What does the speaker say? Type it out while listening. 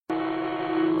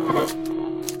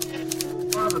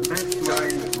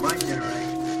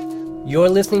You're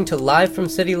listening to Live from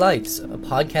City Lights, a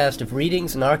podcast of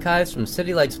readings and archives from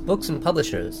City Lights books and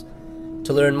publishers.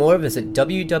 To learn more, visit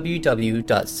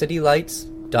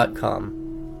www.citylights.com.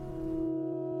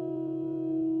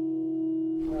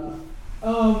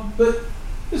 But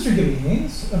Mr. Gibby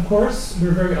Haynes, of course,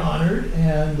 we're very honored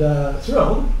and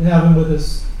thrilled to have him with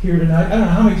us here tonight. I don't know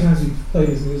how many times you've played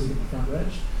his music at the front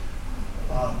bench.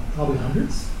 Probably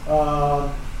hundreds.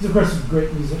 He's, of course, a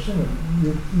great musician.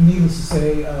 Needless to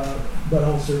say,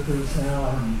 butthole surfers now.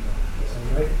 I don't know if that's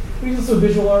right. But he's also a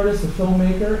visual artist, a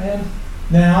filmmaker, and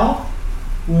now,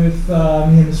 with me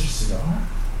and Mr.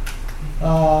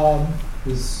 Cigar,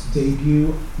 his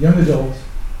debut young adult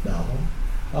album.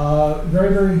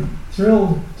 Very, very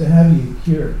thrilled to have you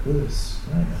here with us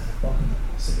right now. Welcome to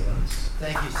City Lights.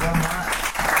 Thank you so much.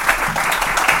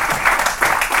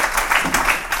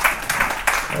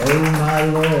 Oh my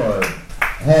Lord.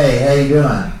 Hey, how you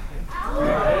doing?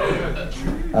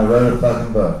 I wrote a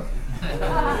fucking book.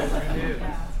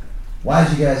 Why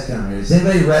did you guys come here? Has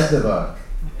anybody read the book?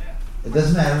 It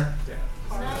doesn't matter.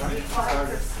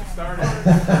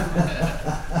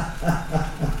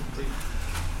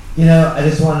 You know, I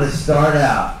just wanted to start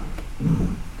out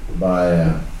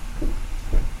by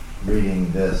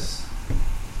reading this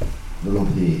little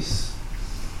piece.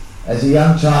 As a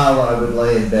young child, I would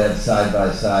lay in bed side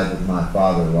by side with my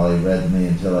father while he read to me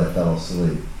until I fell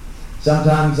asleep.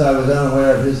 Sometimes I was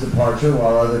unaware of his departure,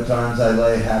 while other times I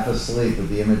lay half asleep with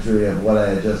the imagery of what I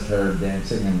had just heard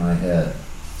dancing in my head.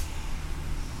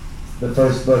 The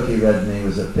first book he read to me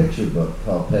was a picture book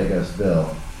called Pecos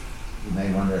Bill. You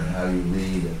may wonder how you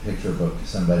read a picture book to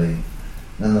somebody.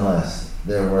 Nonetheless,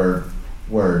 there were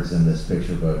words in this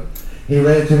picture book. He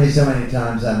read it to me so many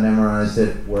times I memorized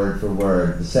it word for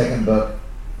word. The second book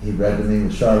he read to me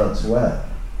was Charlotte's Web.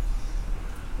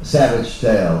 A savage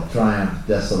tale, triumph,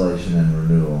 desolation, and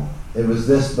renewal. It was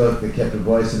this book that kept a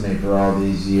voice in me for all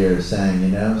these years, saying, you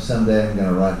know, someday I'm going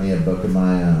to write me a book of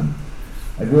my own.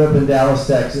 I grew up in Dallas,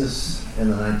 Texas in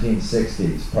the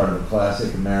 1960s, part of a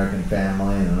classic American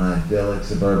family in an idyllic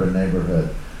suburban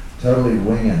neighborhood, totally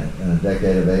winging it in a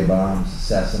decade of A-bombs,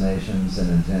 assassinations, and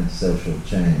intense social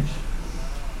change.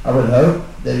 I would hope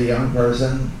that a young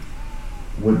person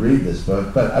would read this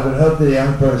book, but I would hope that a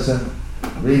young person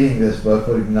reading this book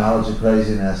would acknowledge the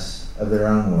craziness of their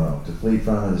own world, to flee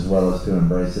from it as well as to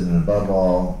embrace it, and above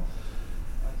all,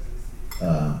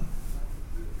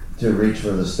 to reach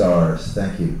for the stars.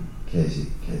 Thank you, Casey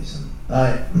Kasem.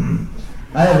 I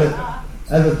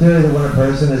have a theory that when a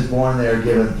person is born, they are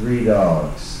given 3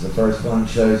 dogs. The first one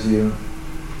shows you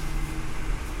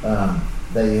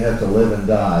that you have to live and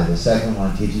die. The second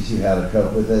one teaches you how to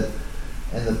cope with it.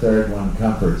 And the third one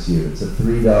comforts you. It's a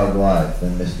 3-dog life,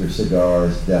 and Mr. Cigar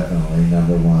is definitely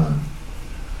number 1.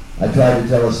 I tried to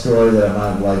tell a story that I might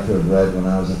have liked to have read when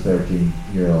I was a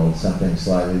 13-year-old, something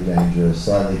slightly dangerous,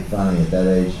 slightly funny at that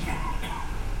age.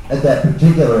 At that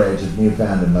particular age of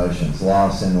newfound emotions,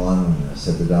 loss and loneliness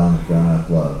at the dawn of grown-up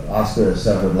love. Oscar has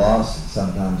suffered loss and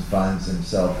sometimes finds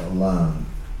himself alone.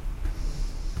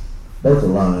 Both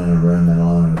alone in a room and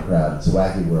alone in a crowd. It's a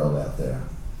wacky world out there.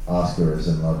 Oscar is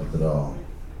in love with it all.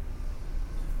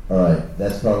 Alright,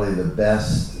 that's probably the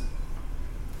best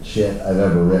shit I've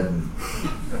ever written.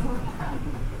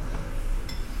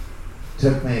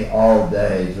 Took me all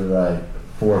day to write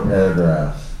 4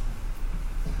 paragraphs.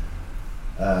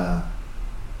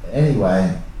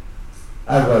 Anyway,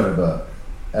 I wrote a book.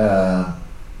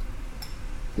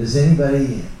 Does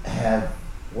anybody have,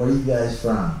 where are you guys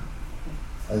from?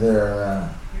 Are there,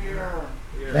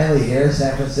 mainly here,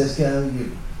 San Francisco?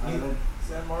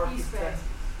 San Marcos,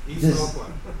 East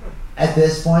Oakland. At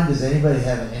this point, does anybody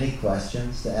have any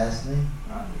questions to ask me?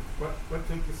 What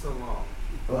took you so long?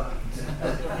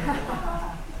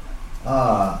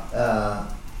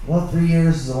 Well, 3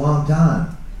 years is a long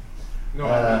time. No,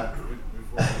 how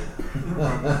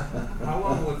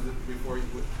long was it before you,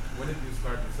 when did you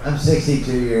start deciding? I'm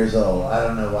 62 years old. I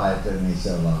don't know why it took me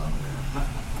so long.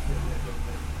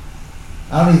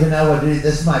 I don't even know what to do.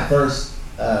 This is my first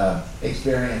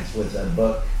experience with a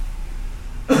book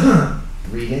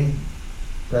reading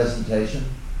presentation.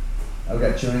 I've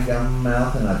got chewing gum in my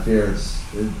mouth, and I fear it's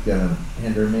going to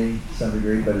hinder me to some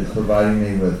degree, but it's providing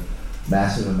me with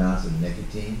massive amounts of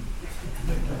nicotine,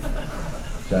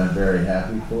 which I'm very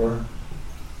happy for.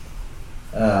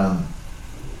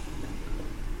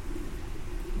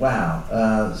 Wow.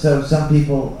 So some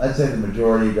people, I'd say the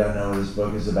majority, don't know what this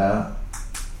book is about.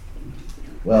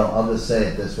 Well, I'll just say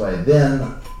it this way.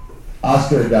 Then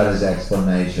Oscar got his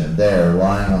explanation. There,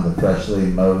 lying on the freshly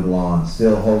mowed lawn,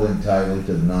 still holding tightly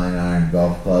to the 9-iron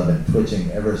golf club and twitching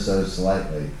ever so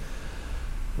slightly,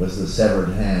 was the severed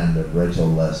hand of Rachel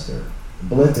Lester.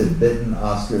 Blip had bitten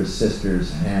Oscar's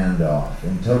sister's hand off.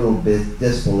 In total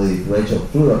disbelief, Rachel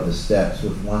flew up the steps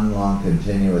with one long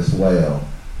continuous wail,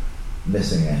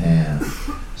 missing a hand.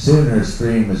 Soon her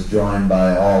scream was joined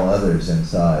by all others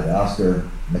inside. Oscar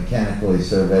mechanically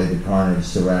surveyed the carnage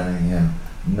surrounding him,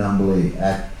 numbly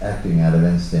acting out of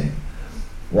instinct.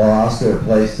 While Oscar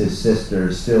placed his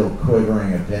sister's still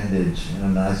quivering appendage in a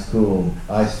nice cool,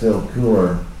 ice-filled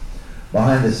cooler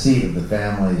behind the seat of the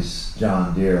family's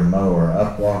John Deere mower,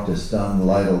 up walked a stunned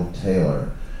Lytle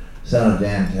Taylor, son of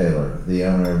Dan Taylor, the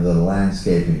owner of the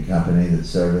landscaping company that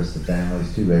serviced the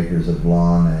family's 2 acres of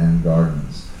lawn and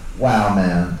gardens. Wow,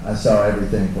 man, I saw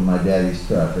everything from my daddy's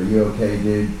truck. Are you okay,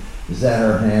 dude? Is that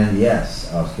her hand?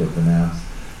 Yes, Oscar pronounced.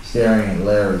 Staring at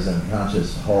Larry's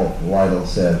unconscious hulk, Lytle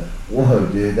said, whoa,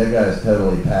 dude, that guy's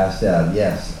totally passed out.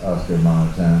 Yes, Oscar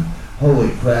monotoned.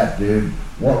 Holy crap, dude.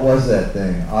 What was that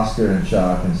thing? Oscar, in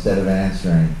shock, instead of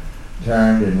answering,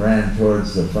 turned and ran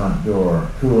towards the front door,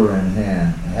 cooler in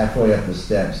hand. Halfway up the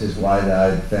steps, his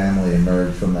wide-eyed family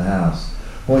emerged from the house.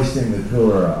 Hoisting the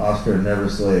cooler, Oscar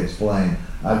nervously explained,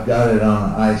 I've got it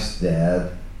on ice,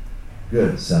 Dad.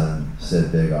 Good, son,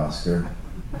 said Big Oscar.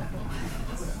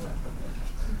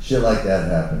 Shit like that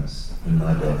happens in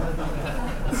my book.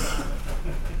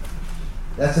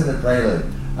 That's in the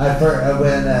prelude.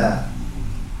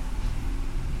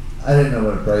 I didn't know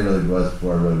what a prelude was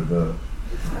before I wrote a book.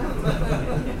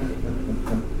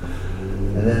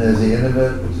 And then there's the end of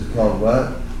it, which is called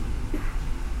what?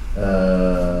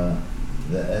 The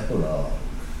epilogue.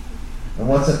 And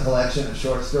what's a collection of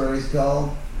short stories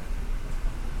called?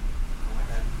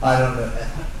 I don't know.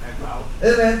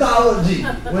 An anthology.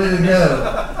 Way to go.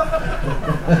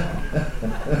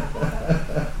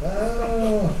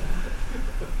 Oh.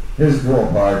 Here's the cool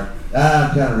part. I'm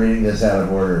kind of reading this out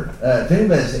of order. If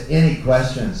anybody has any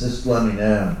questions, just let me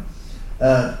know.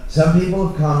 Some people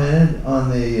have commented on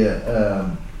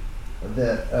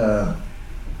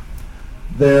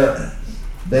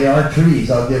they are trees,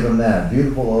 I'll give them that.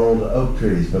 Beautiful old oak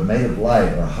trees, but made of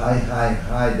light or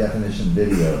high definition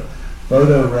video.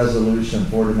 Photo resolution,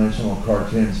 4-dimensional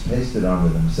cartoons pasted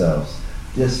onto themselves.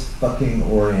 Just fucking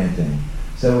orienting.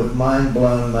 So with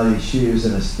mind-blown muddy shoes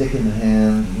and a stick in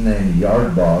hand named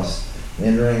Yard Boss,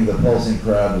 entering the pulsing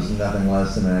crowd was nothing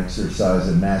less than an exercise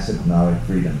in massive hypnotic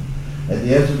freedom. At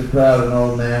the edge of the crowd, an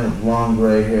old man with long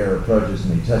gray hair approaches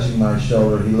me. Touching my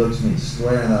shoulder, he looks me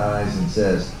square in the eyes and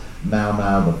says, Mau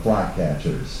Mau, the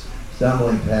Flatcatchers.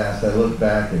 Stumbling past, I look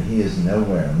back and he is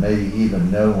nowhere, maybe even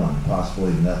no one,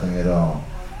 possibly nothing at all.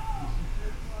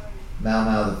 Mau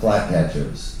Mau, the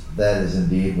Flatcatchers. That is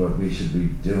indeed what we should be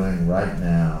doing right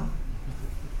now.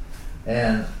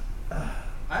 And I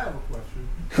have a question.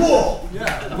 Cool!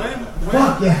 Yeah,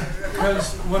 Fuck yeah!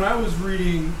 Because when I was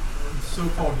reading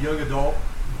so-called young adult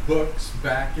books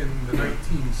back in the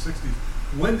 1960s,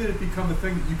 when did it become a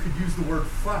thing that you could use the word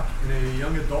fuck in a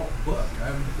young adult book?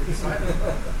 I'm excited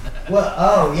about that. Well,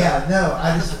 oh yeah, no,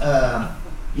 I just,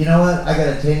 you know what? I got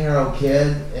a 10-year-old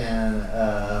kid, and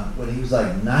when he was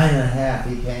like 9.5,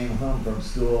 he came home from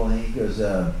school, and he goes,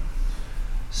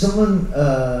 someone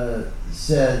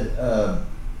said,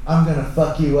 I'm gonna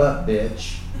fuck you up,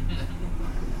 bitch.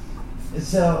 And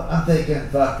so I'm thinking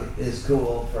fuck is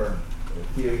cool for a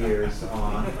few years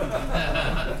on.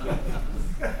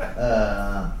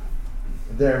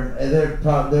 There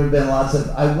have been lots of.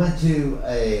 I went to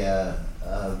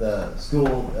the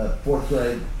school 4th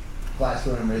grade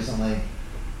classroom recently,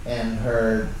 and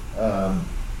heard the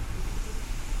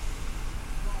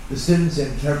students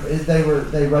interpret.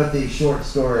 They wrote these short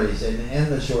stories, and in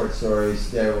the short stories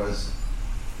there was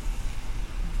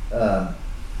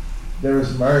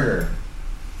murder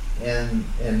in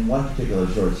one particular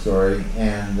short story,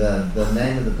 and the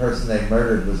name of the person they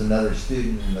murdered was another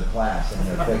student in the class in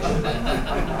their fiction.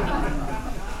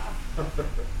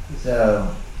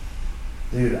 So,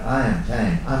 dude, I am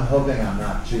tame. I'm hoping I'm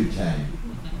not too tame.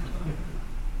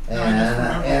 And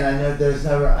I know there's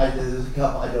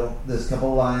a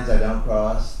couple lines I don't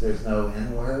cross. There's no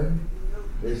N word.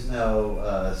 There's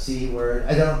no C word.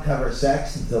 I don't cover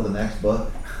sex until the next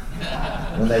book.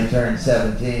 When they turn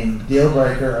 17, deal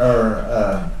breaker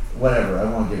or whatever. I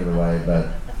won't give it away, but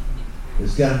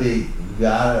it's gonna be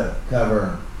gotta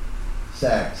cover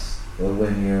sex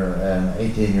when you're an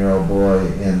 18-year-old boy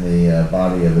in the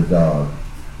body of a dog.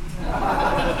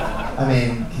 I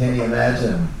mean, can you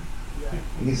imagine?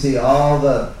 You can see all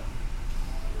the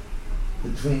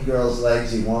tween girls'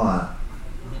 legs you want,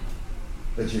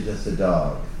 but you're just a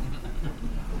dog.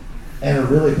 And a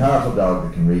really powerful dog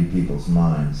that can read people's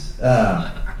minds.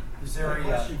 Is there a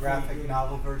graphic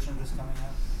novel version of this coming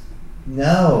out?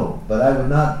 No, but I would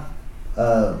not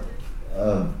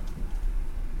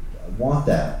want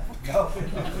that. No.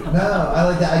 No, I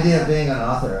like the idea of being an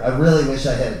author. I really wish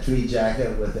I had a tweed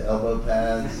jacket with the elbow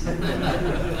pads, and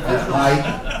pipe,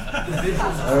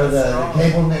 or the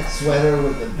cable knit sweater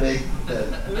with the big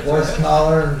horse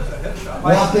collar,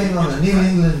 walking on the New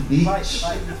England beach,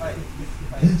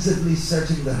 pensively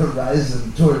searching the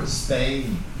horizon towards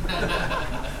Spain.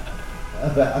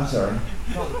 But I'm sorry.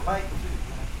 No, the pipe.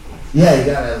 Yeah, you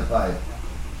gotta have a pipe.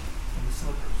 And the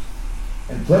slippers.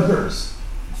 And flippers.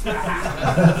 I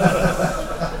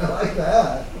like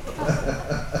that.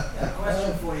 A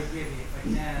question for you, Gibby, if I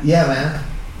can. Yeah, man.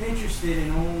 I'm interested in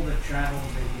all the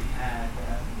travels that you've had.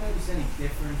 Have you noticed any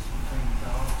difference between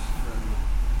dogs from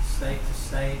state to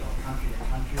state or country to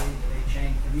country? Do they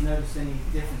change? Have you noticed any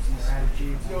difference in their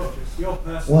attitudes? Your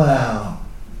personal. Wow,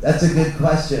 that's a good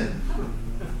question.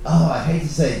 Oh, I hate to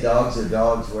say dogs are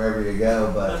dogs wherever you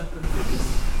go, but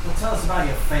Well, tell us about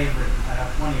your favorite,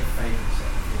 one of your favorites.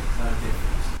 No difference.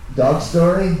 dog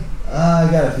story? I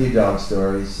got a few dog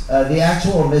stories. The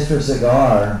actual Mr.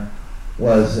 Cigar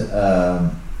was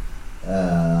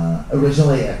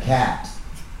originally a cat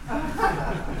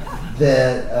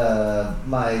that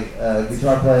my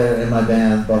guitar player in my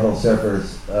band, Butthole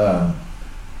Surfers,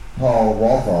 Paul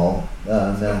Walthall,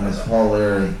 known as Paul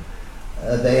Leary,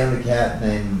 they owned a cat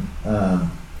named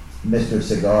Mr.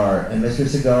 Cigar, and Mr.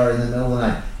 Cigar in the middle of the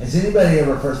night. Has anybody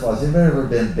ever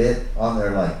been bit on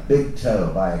their like big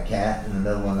toe by a cat in the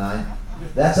middle of the night?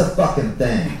 That's a fucking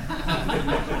thing.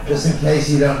 Just in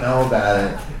case you don't know about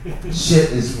it,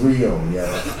 shit is real, yo.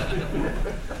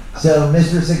 So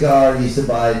Mr. Cigar used to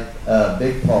bite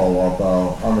Big Paul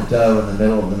Walthall on the toe in the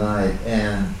middle of the night,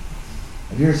 and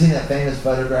have you ever seen that famous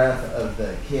photograph of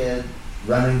the kid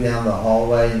running down the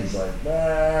hallway, and he's like,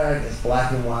 it's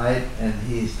black and white, and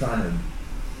his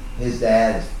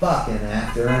dad is fucking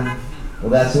after him. Well,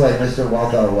 that's the way Mr.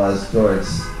 Walthall was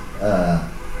towards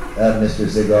Mr.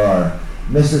 Cigar.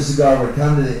 Mr. Cigar would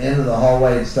come to the end of the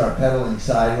hallway and start pedaling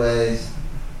sideways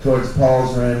towards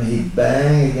Paul's room. He'd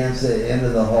bang against the end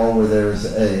of the hall where there was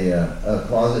a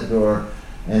closet door,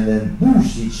 and then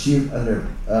whoosh, he'd shoot under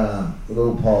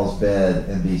little Paul's bed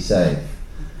and be safe.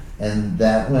 And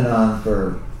that went on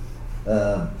for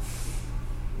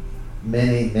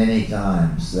many, many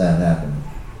times that happened.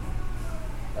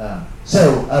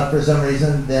 So for some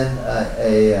reason, then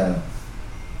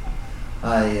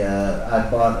I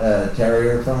bought a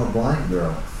terrier from a blind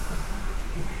girl.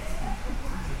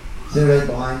 Is anybody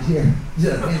blind here?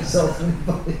 Did I insult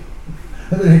anybody?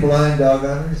 Are there any blind dog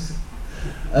owners?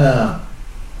 Well,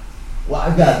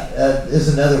 I've got, this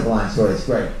is another blind story. It's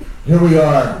great. Here we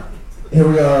are,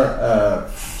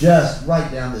 just right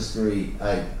down the street.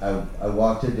 I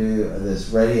walked to do this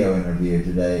radio interview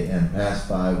today and passed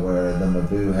by where the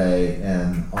Mabuhay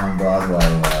and On Broadway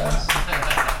was.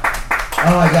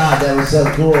 Oh my God, that was so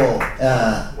cool.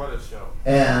 What a show.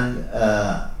 And,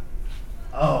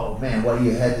 oh man, what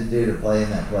you had to do to play in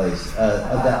that place.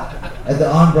 At the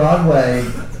On Broadway,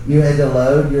 you had to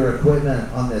load your equipment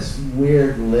on this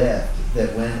weird lift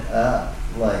that went up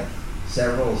like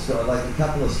like a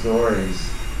couple of stories,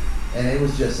 and it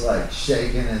was just like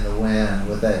shaking in the wind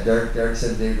with that Dirk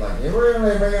Dirksen dude like, those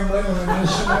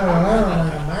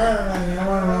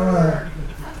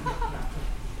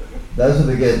were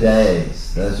the good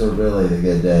days. Those were really the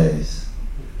good days.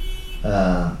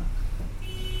 And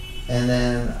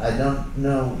then I don't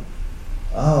know.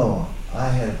 Oh, I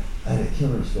had a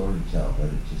killer story to tell, but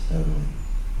it just totally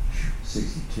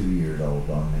 62-year-old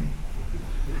on me.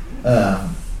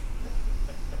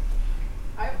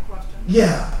 I have a question.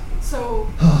 Yeah. So,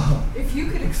 if you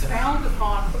could expound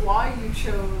upon why you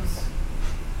chose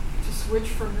to switch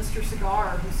from Mr.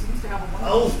 Cigar, who seems to have a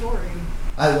wonderful story,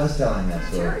 I was telling that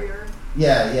story. Terrier.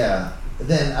 Yeah.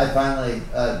 Then I finally,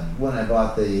 when I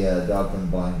bought the dog from the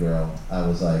blind girl, I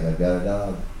was like, I've got a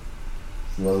dog.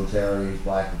 It's a little terrier. He's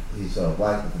black. He's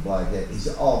black with a black head. He's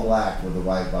all black with a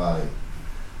white body.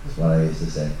 That's what I used to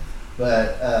say.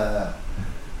 But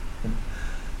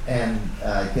and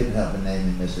I couldn't help but name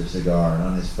him Mr. Cigar. And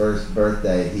on his first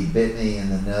birthday, he bit me in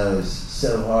the nose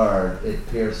so hard it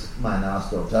pierced my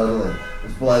nostril totally. It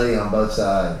was bloody on both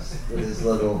sides with his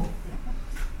little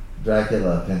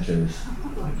Dracula pinchers.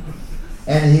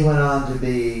 And he went on to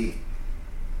be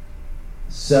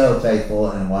so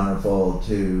faithful and wonderful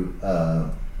to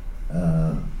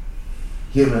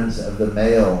humans of the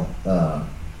male.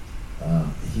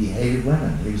 He hated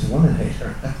women. He was a woman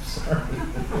hater. I'm sorry.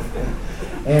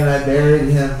 And I buried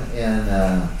him in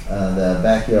the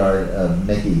backyard of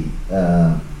Mickey,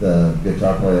 the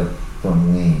guitar player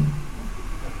from Ween.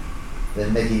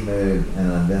 Then Mickey moved,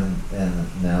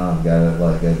 and now I've got to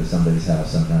like go to somebody's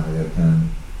house sometime to go kind of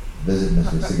visit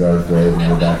Mr. Cigar's grave in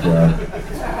the backyard.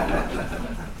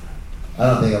 I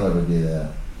don't think I'll ever do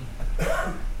that.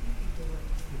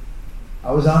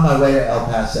 I was on my way to El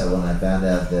Paso when I found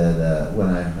out that when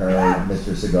I heard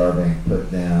Mr. Cigar being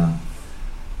put down,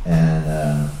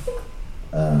 and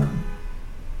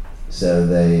so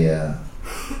they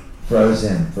froze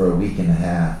him for a week and a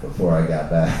half before I got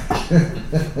back.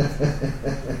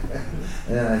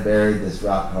 And then I buried this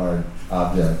rock hard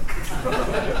object,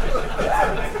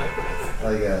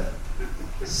 like a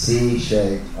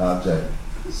C-shaped object,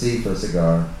 C for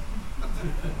cigar.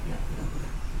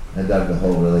 I dug the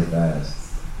hole really fast.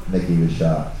 Mickey was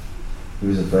shocked. He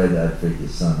was afraid that I'd freak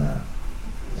his son out.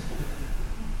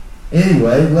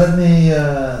 Anyway, let me,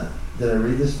 did I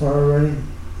read this part already?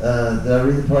 Did I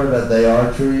read the part about they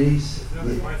are trees?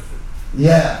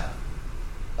 Yeah.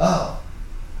 Oh.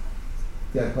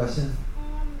 You got a question?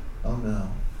 Oh no.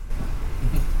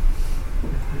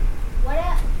 What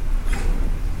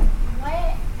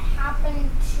happened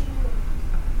to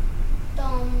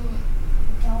dumb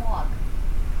dog?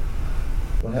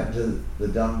 What happened to the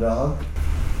dumb dog?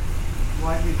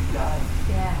 Why did he die?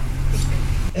 Yeah.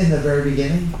 In the very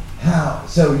beginning? How?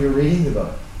 So you're reading the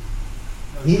book.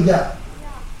 He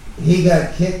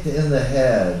got kicked in the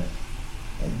head.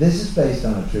 This is based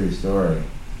on a true story.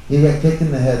 He got kicked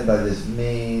in the head by this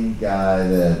mean guy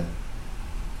that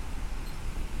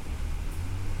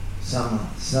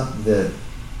something that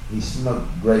he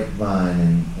smoked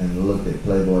grapevine and looked at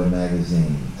Playboy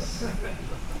magazines.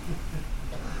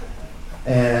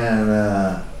 And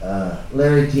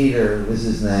Larry Teeter was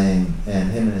his name,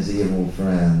 and him and his evil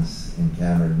friends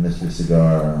encountered Mr.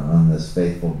 Cigar on this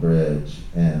fateful bridge,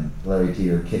 and Larry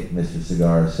Teeter kicked Mr.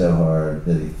 Cigar so hard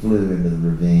that he flew into the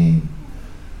ravine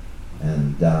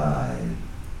and died.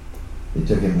 They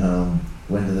took him home,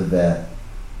 went to the vet,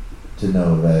 to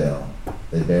no avail.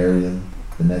 They buried him.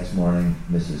 The next morning,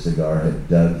 Mr. Cigar had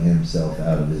dug himself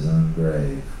out of his own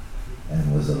grave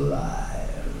and was alive.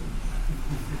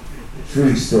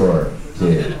 True story,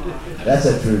 kid. That's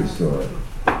a true story.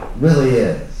 Really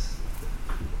is.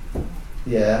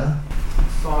 Yeah?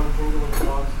 Song Jingle with the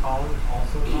Dog's Collar,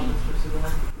 also about Mr.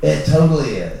 Cigar? It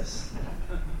totally is.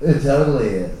 It totally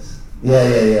is.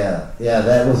 Yeah. Yeah,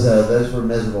 that was, those were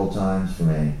miserable times for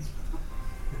me.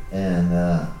 And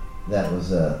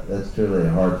that's truly a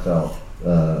heartfelt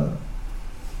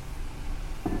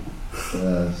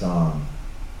song.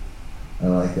 I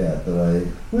like that, the way,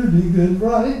 would be good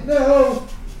right now.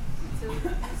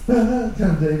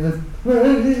 Come David,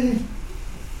 ready.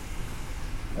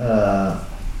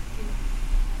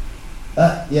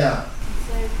 Yeah.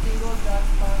 So Jingle of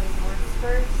Dog's Collar is words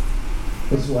first?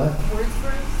 What's what? Words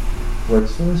first?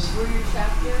 Words first? Were your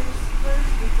chapters first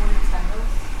before your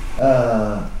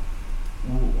titles?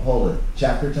 Hold it.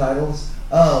 Chapter titles?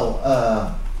 Oh,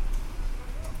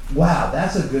 wow,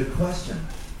 that's a good question.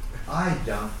 I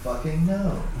don't fucking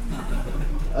know.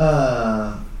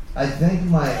 I think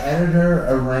my editor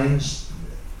arranged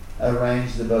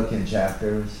the book in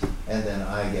chapters, and then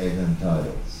I gave them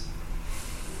titles.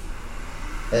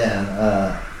 And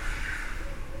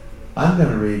I'm going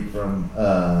to read from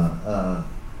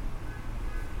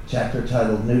chapter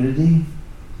titled Nudity,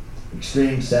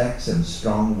 Extreme Sex, and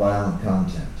Strong Violent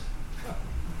Content.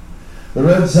 The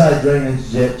roadside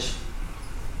drainage ditch.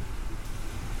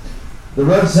 The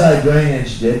roadside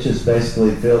drainage ditch is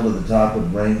basically filled to the top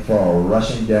with rainfall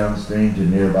rushing downstream to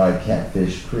nearby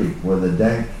Catfish Creek, where the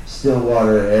dank, still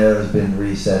water air has been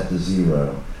reset to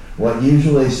zero. What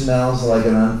usually smells like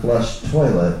an unflushed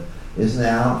toilet is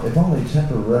now, if only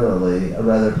temporarily, a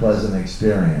rather pleasant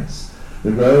experience.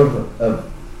 The grove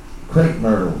of crepe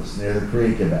myrtles near the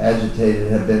creek have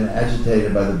been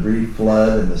agitated by the brief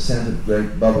flood, and the scent of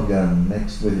grape bubblegum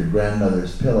mixed with your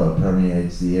grandmother's pillow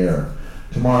permeates the air.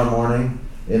 Tomorrow morning,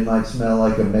 it might smell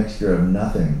like a mixture of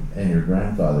nothing and your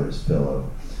grandfather's pillow.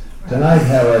 Tonight,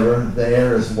 however, the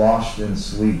air is washed and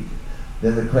sweet.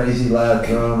 Then the crazy loud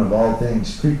drone of all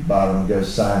things creek bottom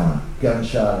goes silent.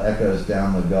 Gunshot echoes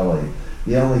down the gully.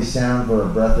 The only sound for a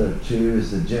breath or two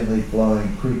is the gently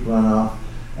flowing creek runoff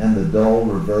and the dull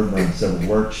reverberance of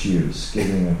work shoes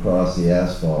skidding across the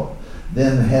asphalt.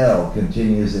 Then hell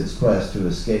continues its quest to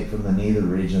escape from the nether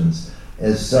regions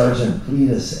as Sergeant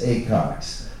Cletus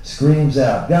Acox screams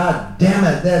out, "God damn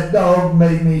it, that dog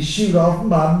made me shoot off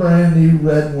my brand new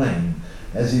Red Wing,"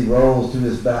 as he rolls to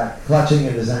his back, clutching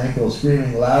at his ankle,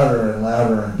 screaming louder and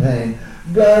louder in pain,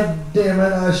 God damn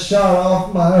it, I shot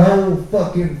off my whole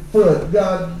fucking foot.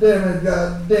 God damn it,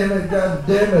 God damn it, God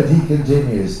damn it. He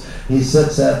continues. He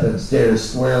sits up and stares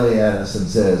squarely at us and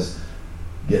says,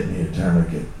 "Get me a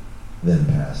tourniquet," then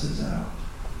passes out.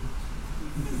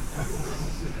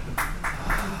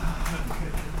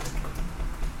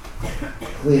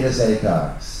 Cletus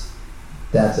Acox.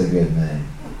 That's a good name.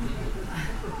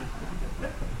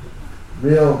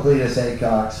 Real Cletus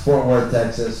Acox, Fort Worth,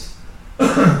 Texas.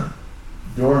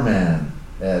 Doorman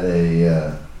at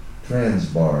a trans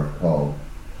bar called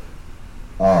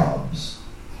OBS.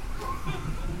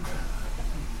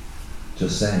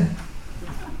 Just saying.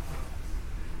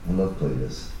 I love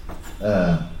Cletus.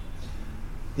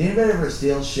 Did anybody ever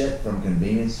steal shit from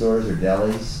convenience stores or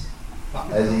delis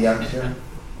as a youngster?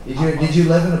 Did you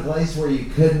live in a place where you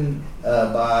couldn't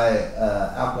buy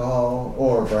alcohol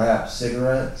or perhaps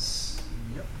cigarettes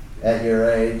at your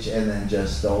age and then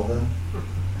just stole them?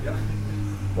 Yep.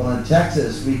 Well, in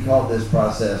Texas, we called this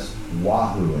process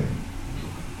wahooing.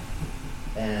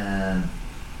 And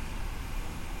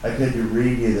I could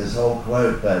read you this whole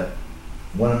quote, but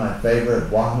one of my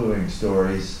favorite wahooing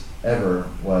stories ever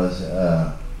was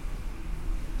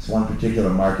this one particular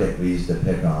market we used to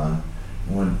pick on.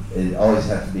 When it always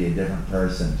had to be a different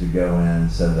person to go in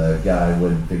so the guy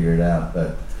wouldn't figure it out.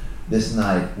 But this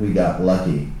night we got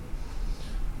lucky.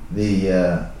 They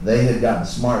had gotten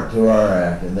smart to our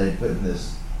act, and that's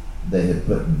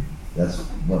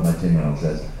what my 10-year-old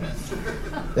says.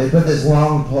 They put this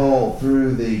long pole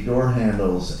through the door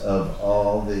handles of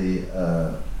all the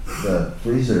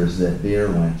freezers that beer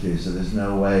went to, so there's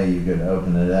no way you could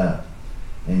open it up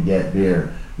and get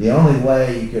beer. The only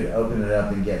way you could open it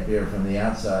up and get beer from the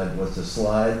outside was to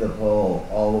slide the pole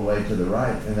all the way to the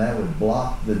right, and that would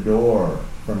block the door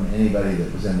from anybody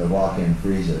that was in the walk-in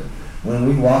freezer. When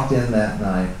we walked in that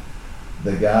night,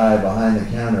 the guy behind the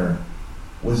counter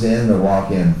was in the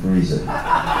walk-in freezer.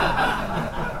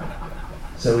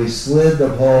 So we slid the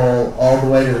pole all the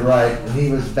way to the right, and he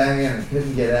was banging and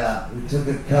couldn't get out. We took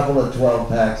a couple of 12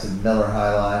 packs of Miller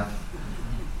High Life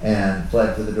and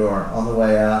fled to the door. On the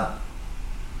way out,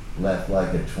 left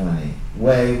like a 20,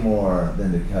 way more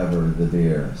than to cover the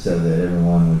beer so that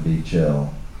everyone would be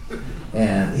chill.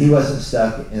 And he wasn't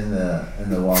stuck in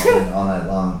the walk-in all night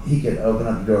long. He could open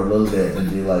up the door a little bit and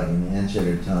do like an inch at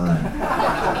a time.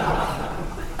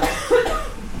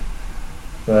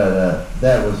 But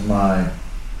that was my,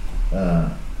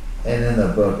 and in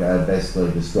the book I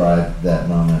basically described that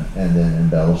moment and then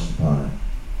embellished upon it.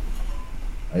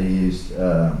 I used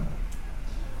a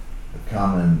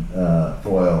common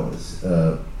foil,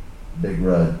 big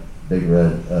red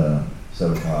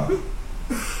soda pop.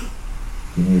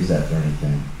 You can use that for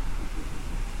anything.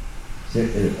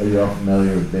 Are you all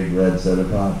familiar with Big Red Soda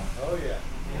Pop? Oh yeah.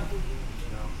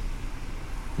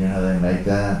 You know how they make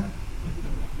that?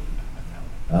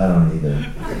 I don't either.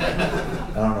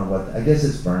 I don't know what. I guess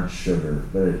it's burnt sugar,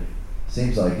 but it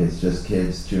seems like it's just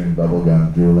kids chewing bubble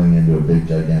gum, drooling into a big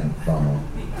gigantic funnel.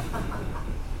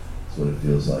 That's what it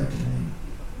feels like to me.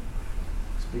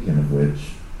 Speaking of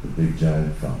which, the big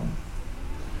giant funnel.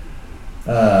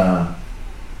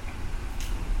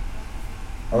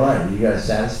 All right, are you guys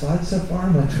satisfied so far?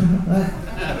 Am I doing all right?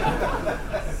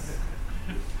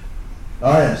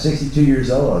 All right, I'm 62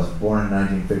 years old. I was born in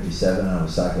 1957. I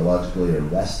was psychologically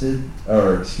arrested,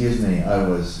 I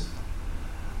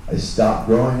stopped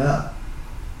growing up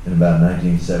in about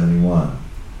 1971.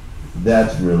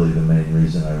 That's really the main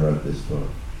reason I wrote this book.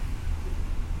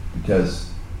 Because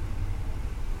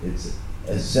it's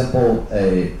as simple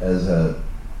as a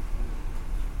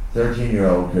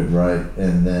 13-year-old could write,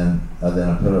 and then I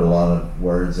put a lot of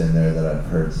words in there that I've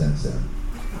heard since then.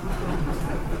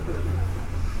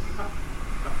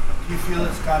 Do you feel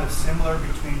it's kind of similar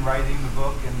between writing the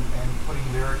book and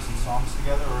putting lyrics and songs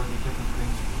together, or are they different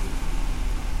things?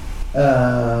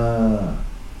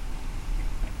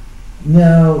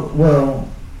 No, well,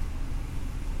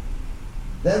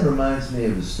 that reminds me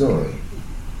of a story.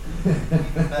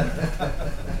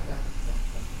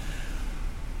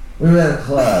 We were at a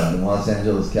club in Los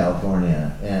Angeles,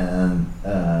 California, and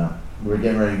we were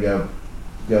getting ready to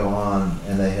go on,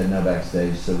 and they had no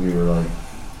backstage, so we were like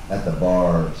at the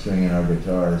bar swinging our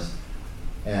guitars,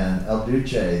 and El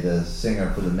Duce, the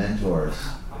singer for the Mentors,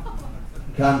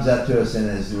 comes up to us and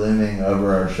is looming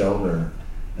over our shoulder,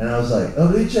 and I was like,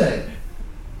 El Duce, and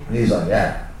he's like,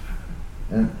 yeah.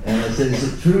 And I said, is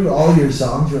it true all your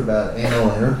songs are about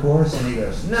anal intercourse? And he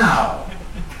goes, no.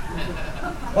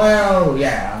 Well,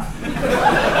 yeah.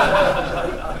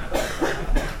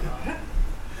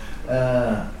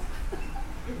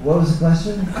 What was the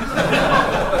question?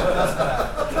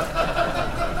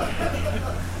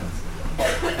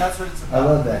 That's what it's I about.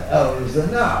 love that. Oh, it was a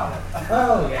no.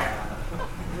 Oh, yeah.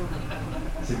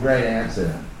 It's a great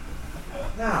answer.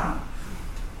 No.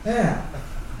 Yeah.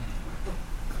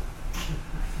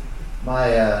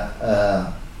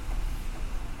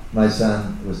 My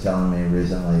son was telling me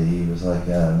recently, he was like,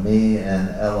 me and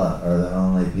Ella are the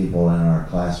only people in our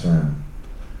classroom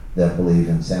that believe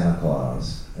in Santa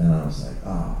Claus. And I was like,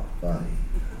 oh, buddy.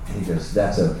 He goes,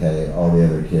 that's okay. All the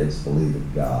other kids believe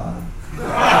in God.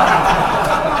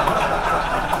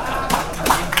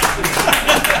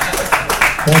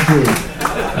 Thank you.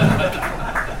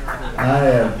 I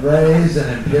have raised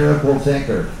an empirical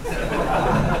thinker.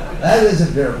 That is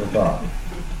empirical thought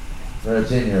for a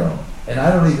 10-year-old. And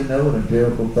I don't even know what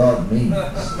empirical thought means.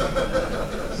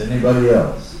 Does anybody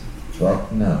else?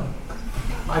 Fuck no.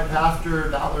 My pastor,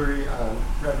 Valerie,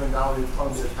 Reverend Valerie,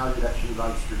 told me to tell you that she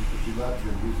likes your she loves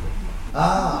your music.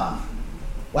 Ah.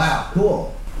 Wow,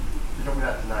 cool. She told me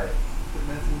that tonight.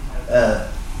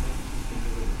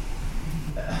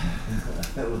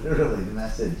 Literally the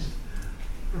message.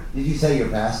 Did you say your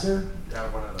pastor? Yeah,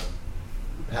 one of them.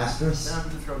 Pastress? San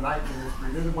Francisco Night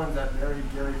Ministry. They're the ones that married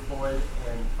Gary Floyd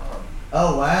and Tom.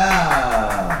 Oh,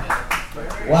 wow.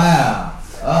 Wow.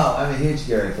 Oh, I'm a huge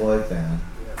Gary Floyd fan.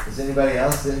 Is anybody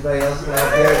else? Anybody else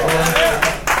love Gary Floyd?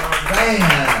 Man.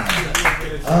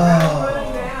 Oh.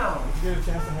 Did you get a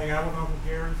chance to hang out with Uncle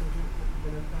Gary?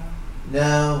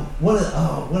 No.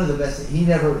 One of the best. He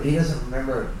doesn't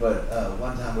remember. But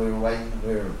one time we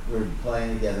were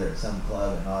playing together at some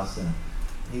club in Austin.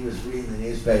 He was reading the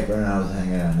newspaper and I was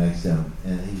hanging out next to him,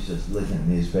 and he was just looking at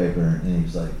the newspaper, and he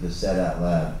was like, just said out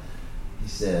loud. He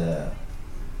said,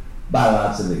 "Buy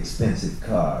lots of expensive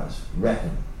cars, wreck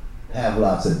them, have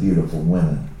lots of beautiful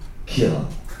women, kill them."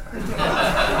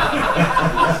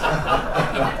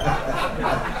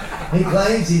 He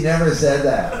claims he never said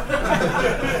that.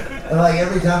 And like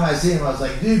every time I see him, I was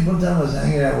like, dude, one time I was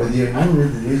hanging out with you and you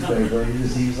read the newspaper, and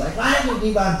he was like, why do you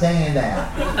keep on saying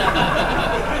that?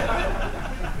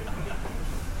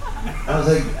 I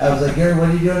was like, Gary, what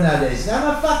are you doing nowadays?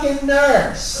 I'm a fucking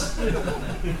nurse.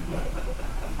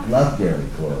 Love Gary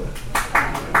Floyd.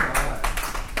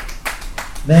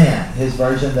 Man, his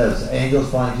version, those angels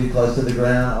flying too close to the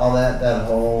ground, all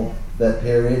that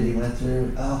period he went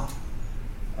through.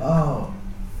 Oh,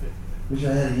 wish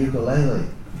I had a ukulele.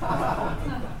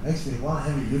 Makes me want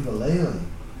to have a ukulele.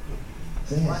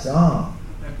 Sing a song.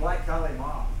 And Black Kelly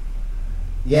Mom.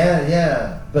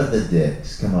 Yeah, but the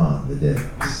dicks. Come on, the dicks.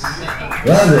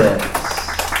 The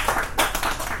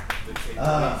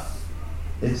dicks.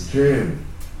 It's true.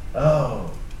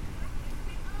 Oh,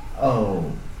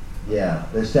 yeah.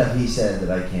 There's stuff he said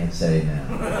that I can't say now.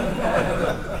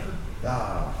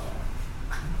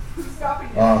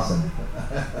 Awesome.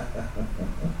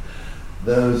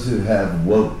 Those who have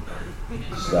woke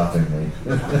stopping me.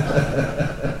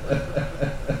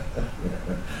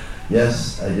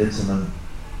 Yes, I did some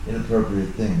inappropriate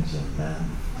things, young man.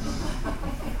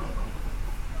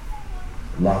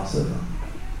 Lots of them.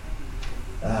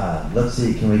 Let's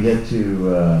see, can we get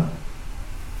to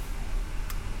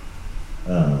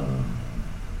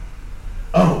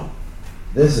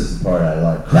this is the part I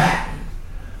like. Crack!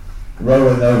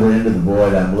 Rolling over into the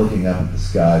void, I'm looking up at the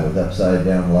sky with upside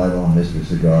down Lionel and Mr.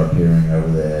 Cigar peering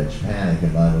over the edge. Panic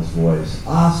in Lionel's voice.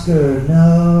 Oscar,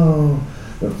 no!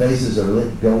 Their faces are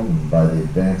lit golden by the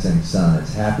advancing sun.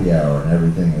 It's happy hour and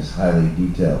everything is highly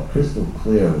detailed, crystal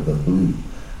clear with a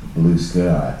blue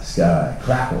sky.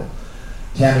 Crackle.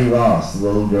 Tammy Ross, the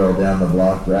little girl down the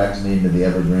block, drags me into the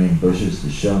evergreen bushes to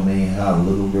show me how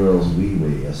little girls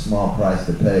wee-wee, a small price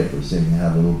to pay for seeing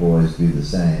how little boys do the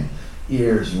same.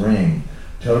 Ears ring.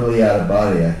 Totally out of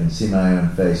body, I can see my own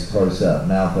face close up,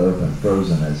 mouth open,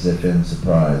 frozen as if in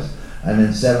surprise. I'm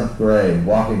in 7th grade,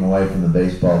 walking away from the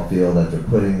baseball field after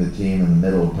quitting the team in the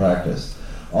middle of practice.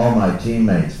 All my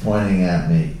teammates pointing at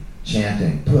me,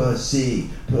 chanting, "Pussy,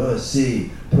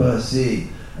 pussy, pussy."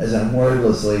 As I'm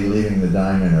wordlessly leaving the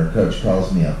diamond, our coach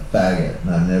calls me a faggot, and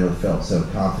I've never felt so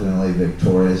confidently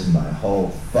victorious in my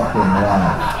whole fucking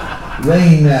life.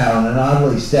 Ringing now in an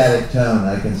oddly static tone,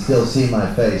 I can still see my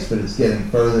face, but it's getting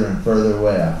further and further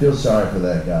away. I feel sorry for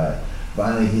that guy.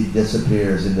 Finally, he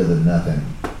disappears into the nothing.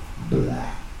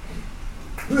 Black.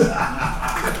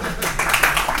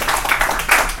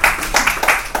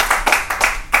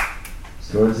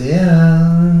 Towards the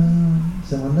end,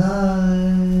 someone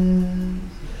dies.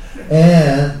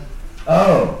 And,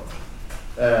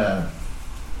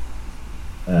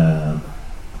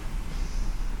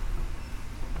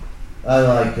 I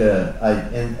like,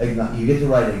 you get to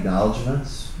write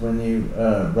acknowledgments when you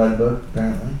write a book,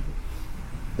 apparently.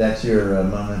 That's your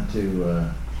moment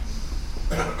to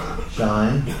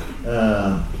shine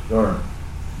or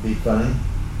be funny.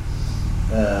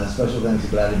 Special thanks to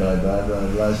blah, blah, blah, blah,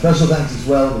 blah. Special thanks as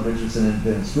well to the Richardson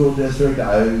Independent School District.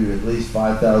 I owe you at least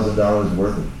 $5,000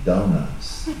 worth of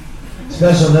donuts.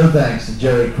 Special no thanks to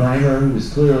Jerry Kramer, who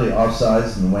was clearly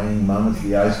offsides in the waning moments of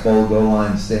the Ice Bowl goal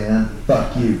line stand.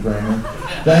 Fuck you, Kramer.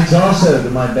 Thanks also to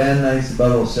my bandmates, the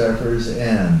Butthole Surfers,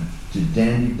 and to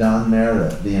Dandy Don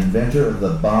Merida, the inventor of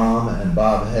the bomb, and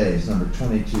Bob Hayes, number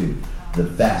 22, the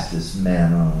fastest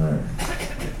man on earth.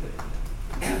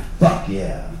 Fuck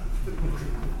yeah.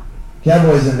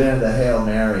 Cowboys invented the Hail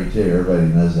Mary too. Everybody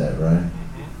knows that, right?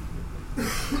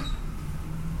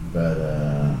 But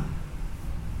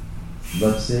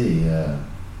let's see.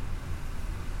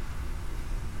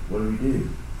 What do we do? Do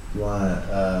you want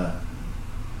to?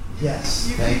 Yes.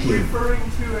 Thank you. Referring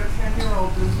to a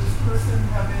 10-year-old, does this person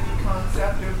have any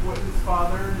concept of what his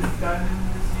father has done in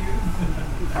his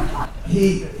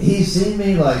youth? He's seen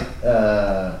me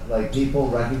like people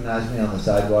recognize me on the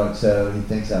sidewalk, so he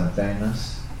thinks I'm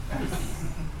famous.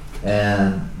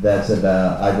 And that's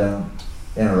about, I don't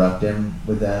interrupt him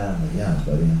with that. I'm like, yeah,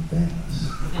 buddy, I'm famous.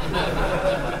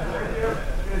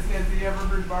 Has he ever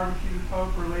heard Barbecue the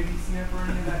Pope or Lady Snip or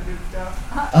any of that good stuff?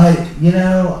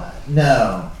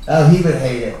 No. Oh, he would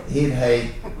hate it. He'd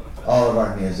hate all of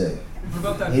our music. What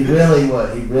about that? He really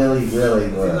would. He really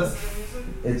would. Does he listen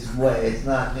to music? It's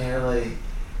not nearly,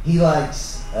 he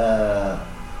likes,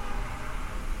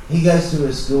 he goes to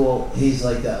a school, he's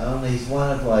like he's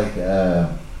one of like,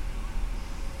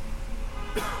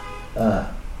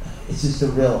 it's just a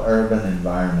real urban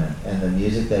environment, and the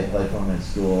music they play for him in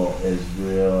school is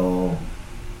real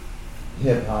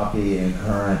hip-hoppy and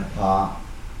current pop,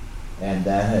 and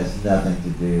that has nothing to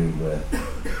do with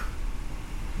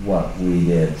what we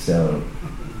did, so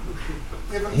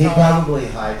he probably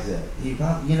hides it. You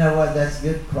know what, that's a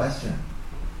good question.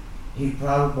 He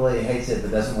probably hates it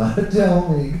but doesn't want to tell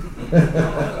me. You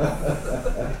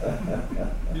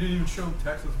didn't even show him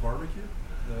Texas Barbecue?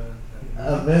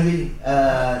 Movie?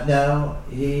 No,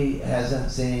 he hasn't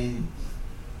seen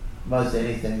most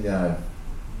anything that I've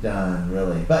done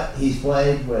really. But he's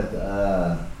played with.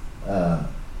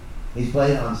 He's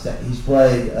played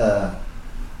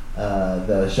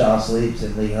the Shaw Sleeps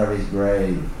in Lee Harvey's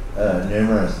Grave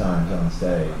numerous times on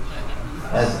stage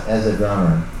as a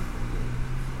drummer.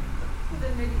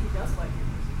 Then maybe he does like your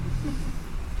music.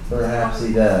 Perhaps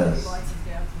he does. He likes his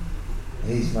dad's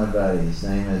music. He's my buddy. His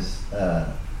name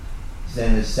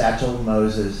is Satchel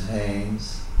Moses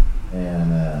Haynes,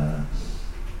 and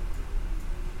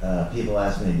people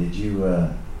ask me, did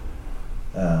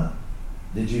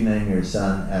you name your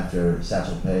son after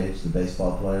Satchel Paige, the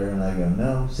baseball player? And I go,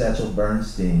 no, Satchel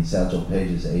Bernstein, Satchel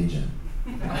Paige's agent.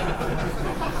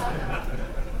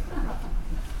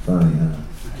 Funny, huh?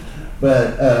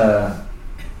 But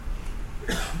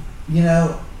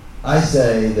I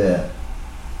say that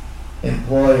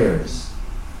employers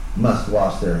must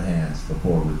wash their hands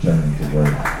before returning to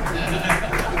work.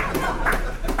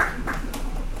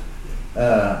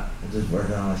 Just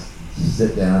working on this.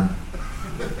 Sit down.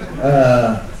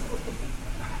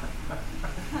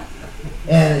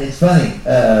 And it's funny.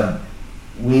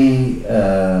 We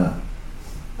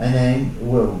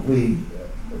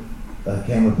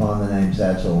came upon the name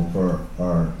Satchel for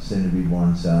our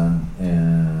soon-to-be-born son,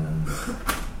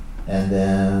 and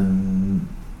then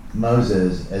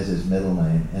Moses as his middle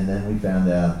name, and then we found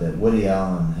out that Woody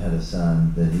Allen had a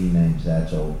son that he named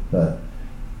Satchel, but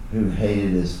who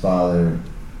hated his father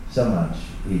so much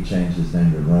he changed his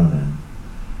name to Ronan.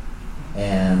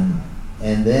 And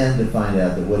then to find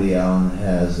out that Woody Allen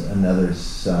has another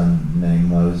son named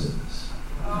Moses.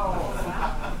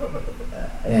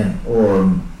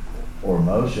 Or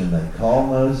Motion, they call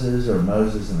Moses, or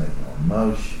Moses and they call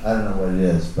Mosh. I don't know what it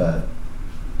is, but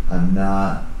I'm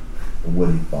not a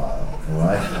Woody file,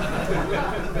 alright?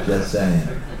 Just saying.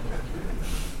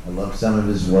 I love some of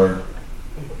his work,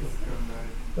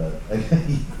 but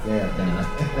yeah,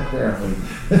 apparently.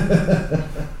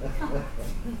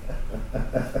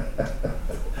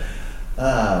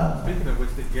 Speaking of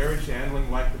which, did Gary Shandling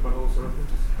like the Butthole Surfers?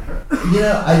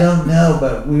 I don't know,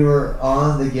 but we were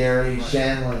on the Gary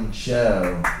Shandling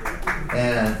show,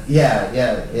 and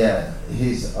yeah,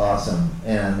 he's awesome.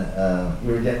 And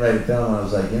we were getting ready to film, and I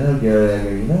was like, Gary, I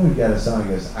go, we've got a song. He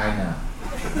goes, I know.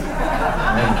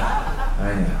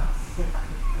 I know.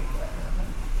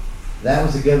 That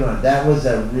was a good one. That was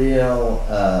a real,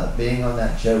 being on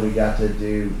that show, we got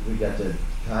to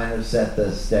kind of set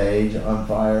the stage on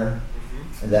fire.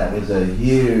 And that was a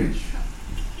huge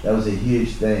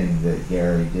thing that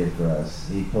Gary did for us.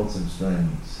 He pulled some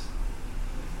strings.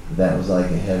 That was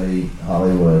like a heavy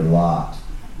Hollywood lot.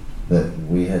 that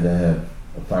we had to have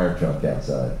a fire truck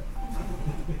outside.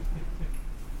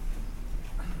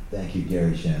 Thank you,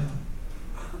 Gary Shanley.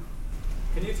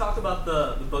 Can you talk about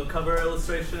the book cover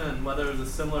illustration and whether it was a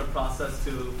similar process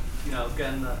to,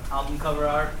 getting the album cover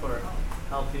art for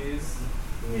LPs?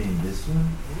 You mean this one?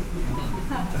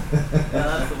 Yeah,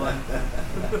 that's the one.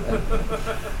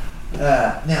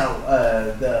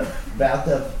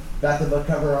 About the book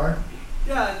cover art?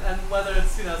 Yeah, and whether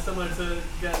it's similar to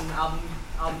getting album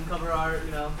cover art,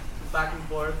 back and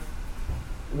forth.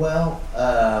 Well,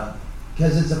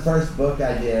 because it's the first book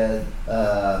I did,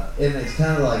 and it's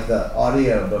kind of like the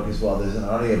audio book as well. There's an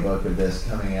audio book of this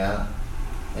coming out,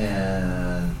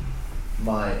 and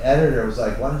my editor was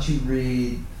like, "Why don't you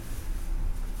read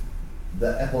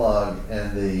the epilogue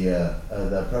and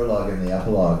the prologue and the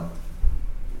epilogue,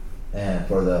 and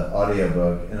for the audio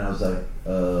book?" And I was like,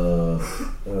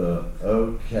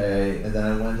 okay. And then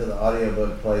I went to the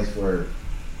audiobook place where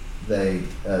they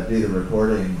do the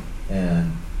recording,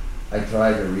 and I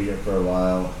tried to read it for a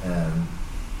while, and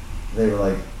they were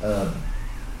like,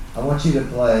 I want you to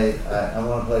play, I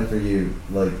want to play for you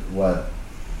like what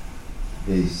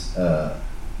these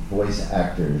voice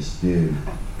actors do.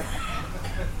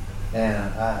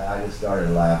 And I just started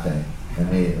laughing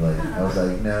immediately. I was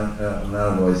like, no, I'm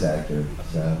not a voice actor,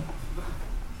 so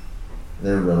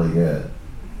they're really good,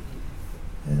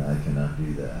 and I cannot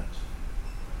do that.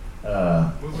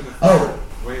 Moving the Oh,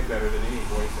 way better than any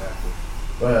voice actor.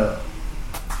 well,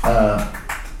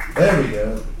 there we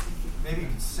go. Maybe you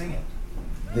could sing it.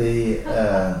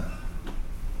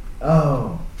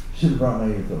 Should have brought my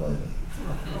ukulele.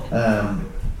 And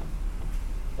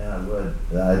I would.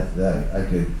 I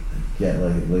could get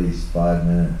like at least 5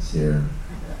 minutes here.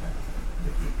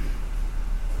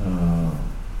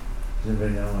 Does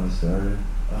anybody know when I started?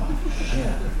 Oh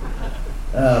shit.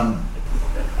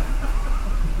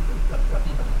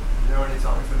 You know any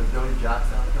songs from the Billy Jack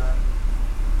soundtrack?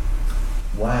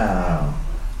 Wow.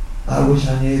 I wish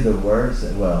I knew the words.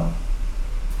 Well,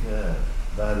 good.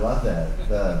 But I love that.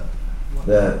 That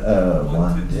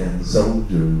 110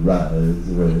 soldier rise.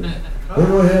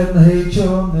 Go ahead and hate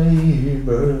your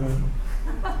neighbor.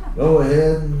 Go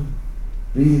ahead and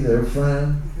be their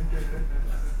friend.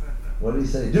 What did he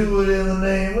say? Do it in the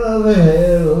name of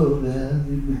hell, then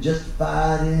you'll be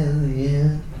justified in the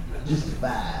end.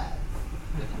 Justified.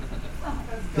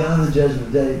 Come the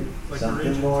judgment day, Like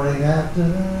something the morning after.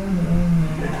 Did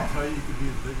I tell you could be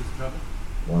as big as Coven?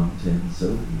 110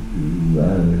 soldier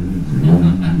rise.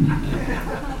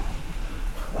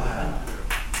 Wow.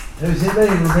 Does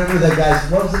anybody remember that guy?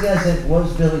 What was the guy's name? What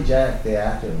was Billy Jack, the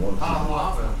actor? What was Tom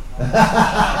Laughlin.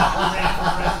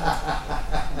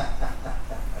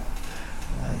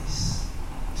 Nice.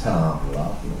 Tom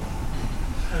Laughlin.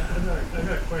 I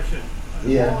got a question.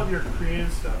 Yeah. All of your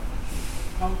creative stuff,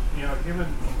 given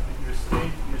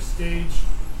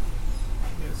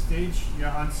your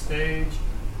on stage.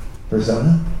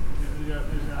 Persona?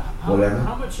 Whatever.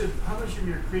 How much of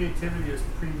your creativity is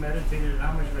premeditated, and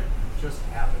how much of it just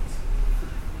happens?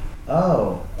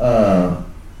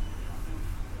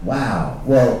 Wow.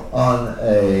 Well, on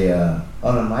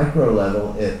a micro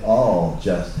level, it all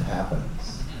just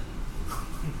happens.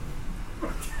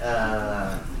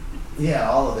 Yeah,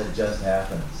 all of it just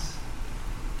happens.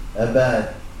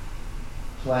 But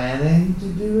planning to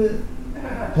do it,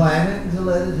 planning to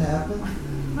let it happen,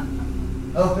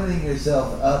 opening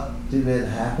yourself up to it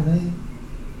happening.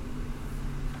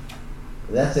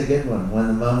 That's a good one. When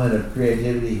the moment of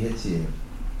creativity hits you,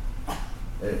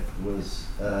 it was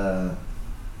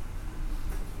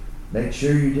make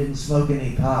sure you didn't smoke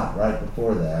any pot right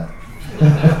before that.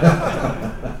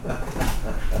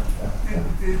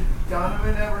 Did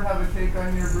Donovan ever have a take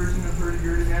on your version of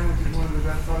Hurdy-Gurdy Man, which is one of the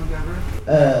best songs ever?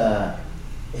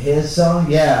 His song,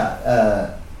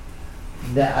 yeah.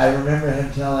 I remember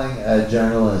him telling a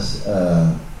journalist,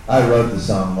 I wrote the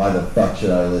song, why the fuck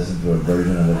should I listen to a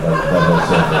version of it by Double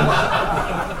Surfers?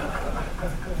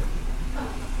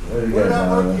 What about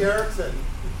Marky Erickson,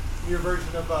 your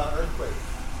version of Earthquake?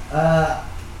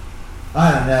 I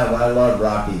don't know, but I love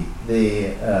Rocky.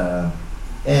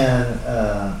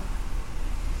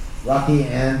 Rocky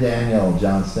and Daniel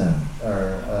Johnston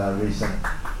are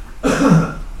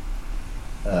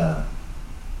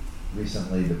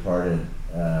recently departed.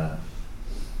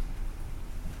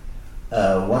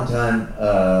 One time,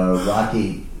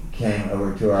 Rocky came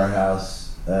over to our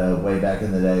house way back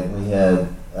in the day. We had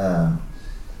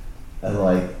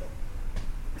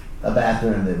a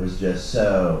bathroom that was just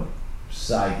so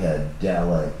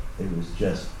psychedelic. It was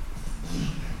just,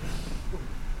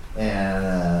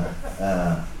 and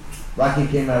Rocky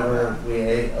came over, we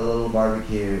ate a little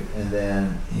barbecue, and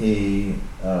then he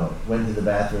went to the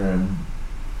bathroom,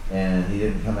 and he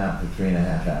didn't come out for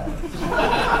 3.5 hours.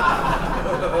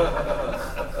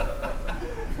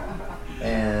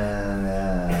 And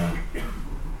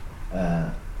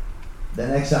the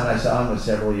next time I saw him was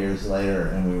several years later,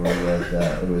 and we were with,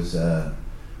 it was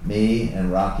me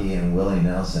and Rocky and Willie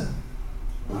Nelson.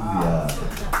 Wow.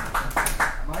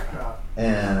 My crowd.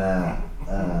 And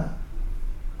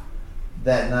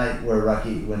that night when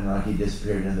Rocky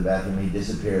disappeared into the bathroom, he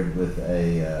disappeared with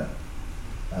a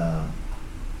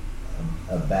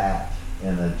bat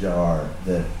in a jar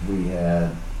that we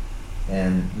had.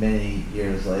 And many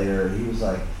years later, he was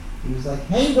like,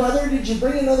 "Hey brother, did you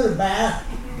bring another bat?"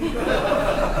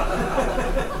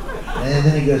 And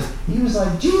then he was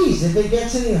like, "Geez, if it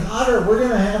gets any hotter, we're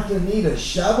gonna have to need a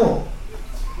shovel."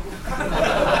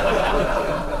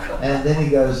 And then he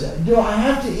goes, "Do I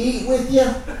have to eat with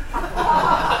you?"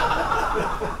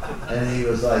 And he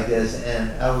was like this,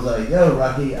 and I was like, "Yo,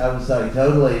 Rocky," I was like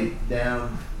totally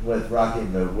down with Rocky,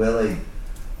 but Willie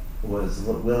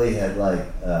had like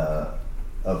a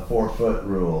 4-foot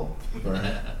rule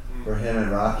for him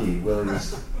and Rocky.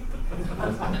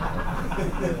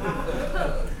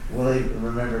 Willie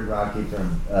remembered Rocky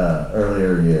from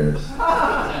earlier years.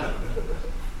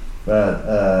 But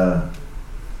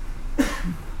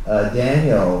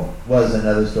Daniel was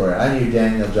another story. I knew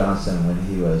Daniel Johnston when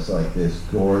he was like this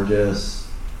gorgeous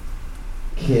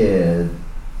kid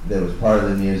that was part of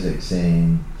the music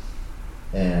scene,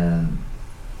 and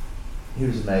he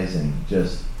was amazing,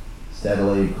 just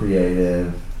steadily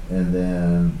creative, and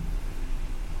then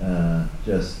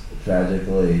just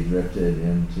tragically drifted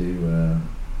into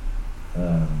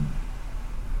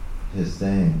his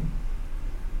thing.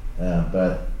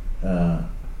 But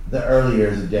the early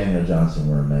years of Daniel Johnston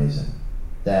were amazing.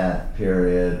 That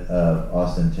period of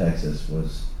Austin, Texas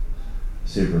was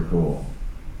super cool.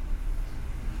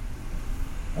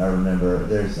 I remember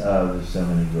there's so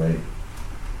many great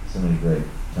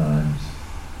times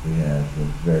we had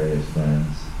with various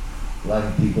friends,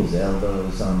 lighting people's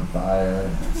elbows on fire.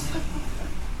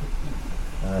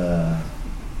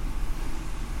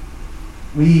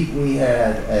 We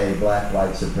had a black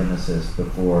white supremacist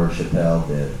before Chappelle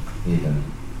did even.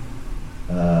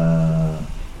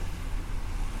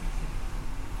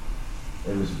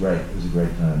 It was great. It was a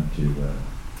great time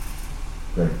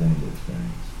great thing to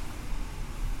experience.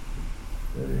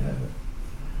 There you have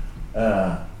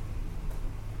it.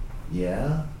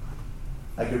 Yeah.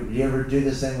 You ever do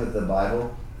this thing with the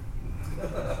Bible?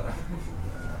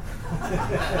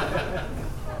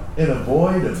 In a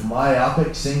void of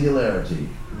myopic singularity,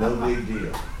 no big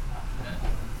deal.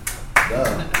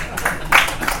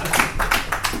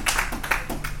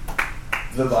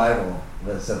 The Bible.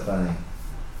 That's so funny.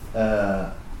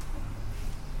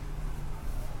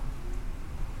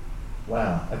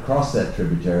 Wow, I crossed that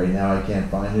tributary. Now I can't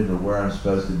find it or where I'm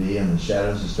supposed to be, and the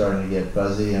shadows are starting to get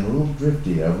fuzzy and a little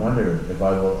drifty. I wonder if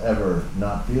I will ever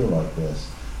not feel like this.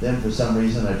 Then for some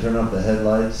reason I turn off the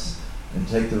headlights and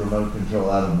take the remote control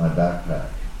out of my backpack.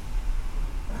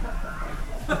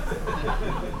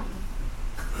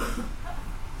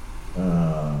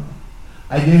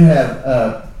 I do have,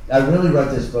 I really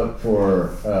wrote this book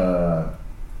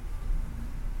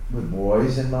with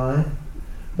boys in mind,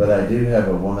 but I do have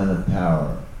a woman of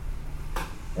power,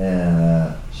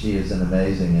 and she is an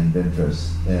amazing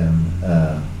inventress, and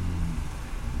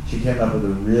she came up with a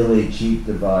really cheap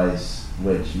device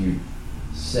which you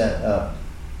set up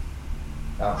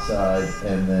outside,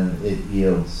 and then it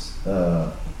yields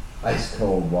ice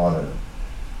cold water,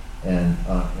 and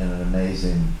in an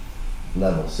amazing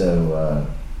level. So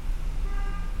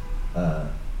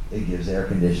it gives air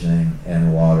conditioning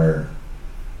and water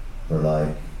for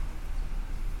like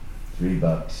 $3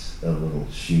 a little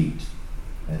sheet,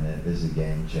 and it is a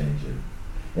game changer.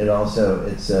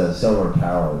 It's solar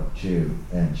powered too,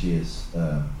 and she has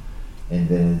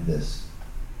invented this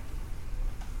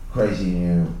crazy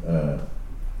new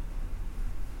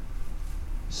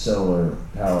solar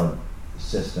powered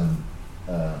system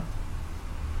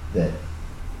that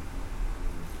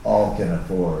all can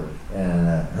afford, and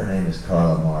her name is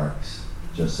Karla Marx,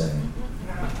 just saying.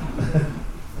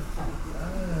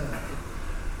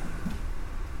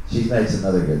 She's made some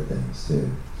other good things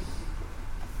too.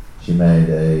 She made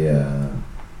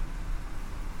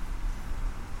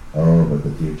but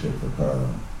the future for Karla.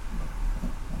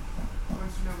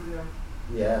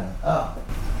 Yeah. Oh.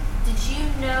 Did you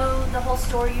know the whole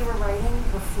story you were writing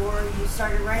before you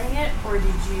started writing it, or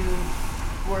did you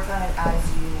work on it as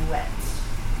you went?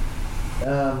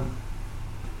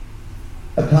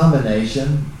 A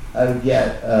combination. I would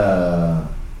get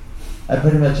I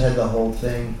pretty much had the whole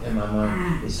thing in my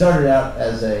mind. It started out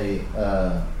as a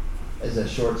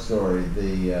short story.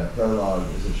 The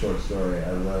prologue is a short story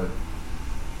I wrote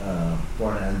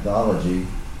for an anthology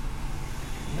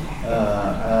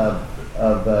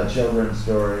of children's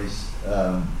stories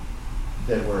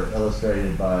that were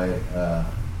illustrated by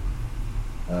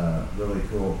really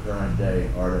cool current day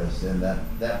artists, and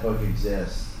that book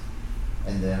exists.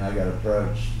 And then I got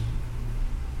approached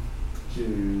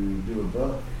to do a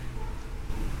book,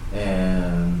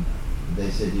 and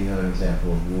they said, "Do you have an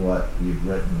example of what you've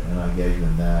written?" And I gave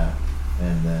them that,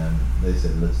 and then they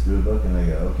said, "Let's do a book." And I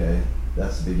go, "Okay,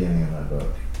 that's the beginning of my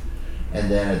book." And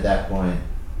then at that point,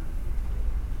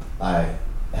 I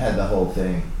had the whole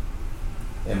thing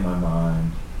in my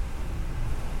mind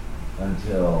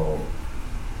until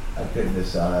I couldn't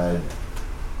decide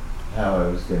how I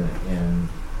was going to end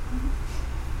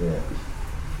it.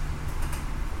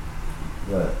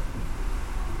 But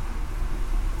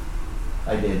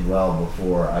I did well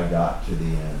before I got to the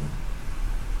end,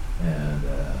 and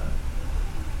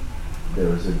there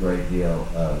was a great deal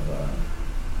of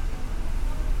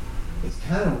it's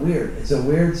kind of weird. It's a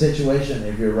weird situation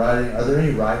if you're writing. Are there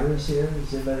any writers here?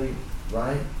 Does anybody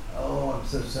write? Oh, I'm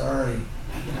so sorry.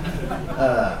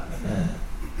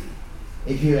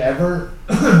 If you ever,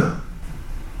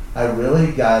 I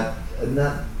really got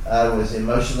I was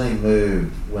emotionally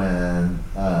moved when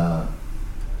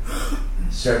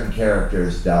certain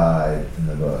characters died in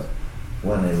the book,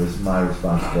 when it was my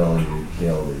responsibility to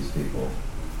kill these people.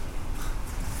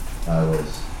 I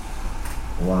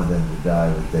wanted them to die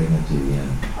with dignity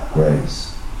and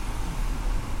grace,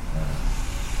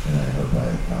 and I hope I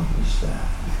accomplished that.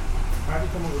 How do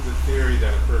you come up with the theory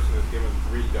that a person is given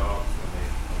 3 dogs when they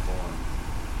are born?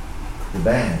 The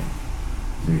band,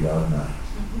 3 Dog Night.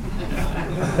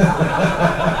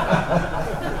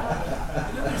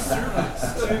 There's servants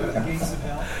too, the gates of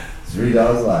hell. 3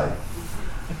 Dogs Life.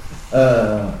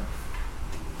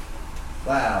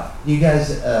 Wow, you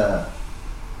guys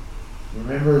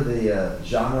remember the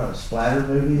genre of splatter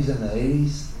movies in the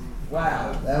 80s?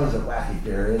 Wow, that was a wacky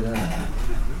period,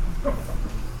 huh?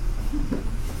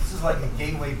 This is like a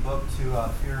gateway book to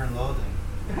Fear and Loathing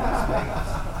in Las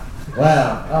Vegas.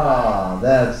 Wow,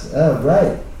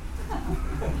 right.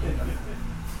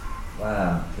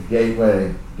 Wow, the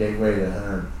gateway to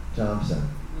Hunter Thompson.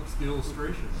 That's the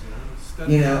illustrations,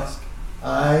 You know,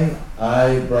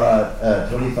 I brought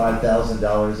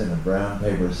 $25,000 in a brown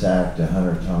paper sack to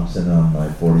Hunter Thompson on my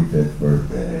 45th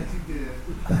birthday.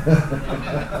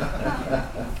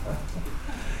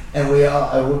 And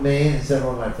me and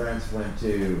several of my friends went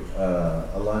to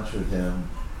a lunch with him,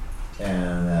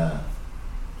 and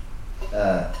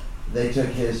they took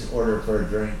his order for a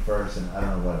drink first, and I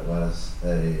don't know what it was,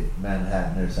 a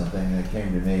Manhattan or something, and it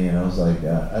came to me, and I was like,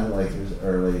 it was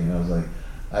early, and I was like,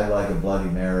 I'd like a Bloody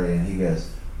Mary, and he goes,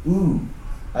 ooh,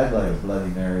 I'd like a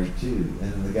Bloody Mary too.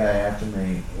 And then the guy after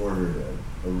me ordered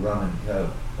a rum and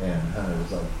coke, and Hunter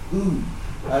was like, ooh,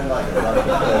 I'd like a rum and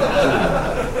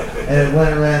coke too. And it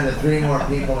went around to 3 more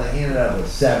people, and he ended up with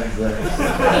 7 drinks.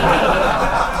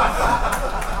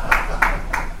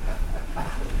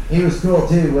 He was cool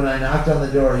too. When I knocked on the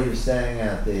door, he was staying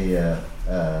at the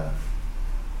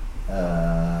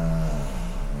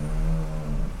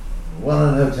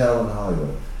Well-known hotel in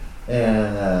Hollywood,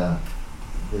 and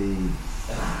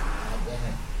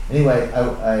anyway,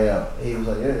 he was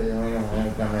like, "You're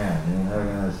gonna come in. You're not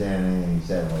gonna understand anything he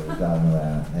said what we're talking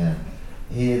about." And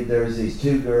there was these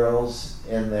 2 girls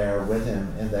in there with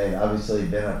him, and they'd obviously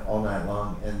been up all night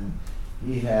long, and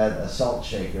he had a salt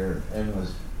shaker and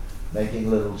was making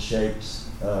little shapes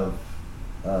of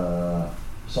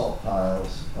salt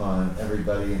piles on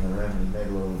everybody in the room. And he made a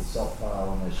little salt pile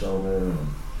on my shoulder and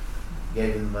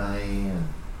gave him money, and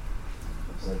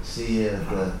it's like, see you at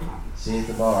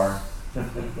the bar. I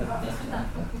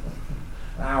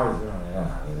was going,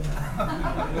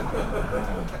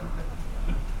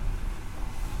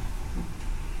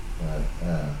 but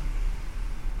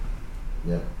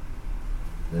yep,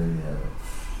 there you have it.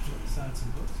 Sign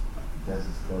some books. That's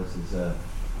as close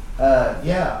as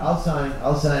yeah,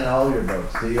 I'll sign all your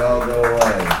books till you all go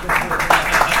away.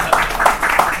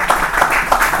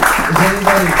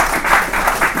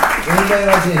 Does anybody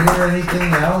like to hear anything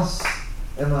else?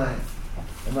 Am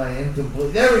I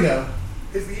incomplete? There we go.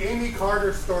 Is the Amy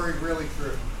Carter story really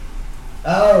true?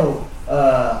 Oh,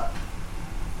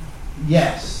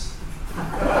 yes.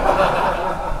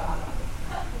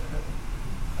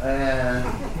 And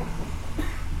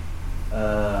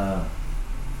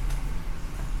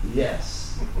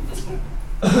yes.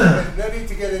 No need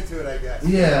to get into it, I guess.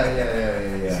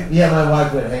 Yeah. Yeah, my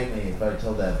wife would hate me if I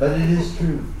told that, but it is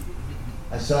true.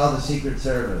 I saw the Secret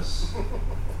Service,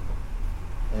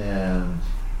 and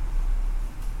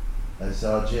I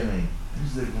saw Jimmy.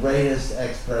 He's the greatest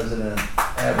ex-president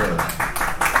ever.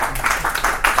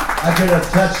 I could have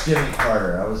touched Jimmy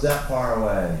Carter. I was that far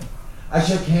away. I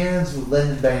shook hands with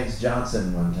Lyndon Baines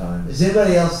Johnson one time. Has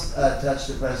anybody else touched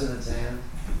the president's hand?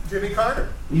 Jimmy Carter.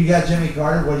 You got Jimmy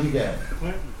Carter? What did you get?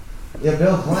 Clinton. Yeah,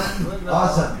 Bill Clinton. Clinton.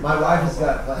 Awesome. My wife has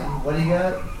got Clinton. What do you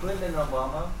got? Clinton and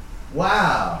Obama.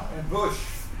 Wow. And Bush.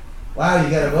 Wow, you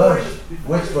got a Bush.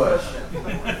 Which Bush?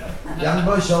 Young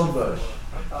Bush, old Bush?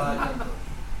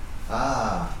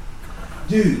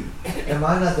 Dude, am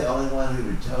I not the only one who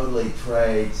would totally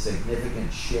trade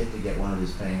significant shit to get one of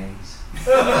his paintings?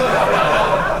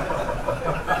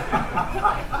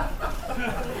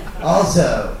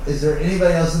 Also, is there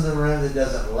anybody else in the room that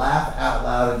doesn't laugh out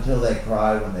loud until they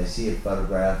cry when they see a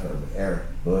photograph of Eric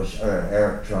Bush or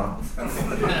Eric Trump?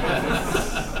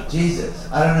 Jesus,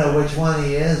 I don't know which one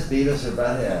he is, Beavis or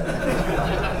Butthead.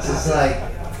 It's just like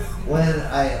when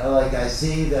I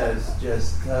see those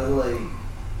just totally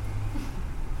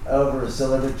over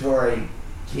celebratory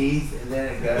teeth, and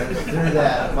then it goes through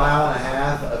that 1.5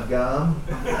 miles of gum.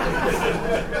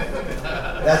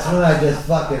 That's when I just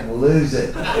fucking lose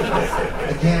it.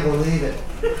 I can't believe it.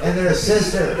 And their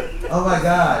sister, oh my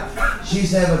God, she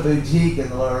used to have a boutique in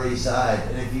the Lower East Side,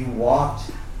 and if you walked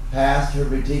past her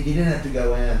boutique, you didn't have to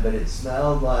go in, but it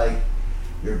smelled like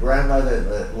your grandmother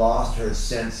that lost her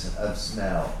sense of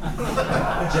smell.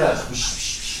 Just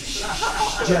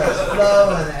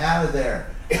flowing out of there.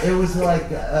 It was like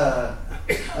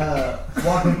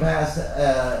walking past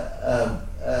a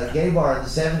gay bar in the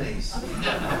 70s,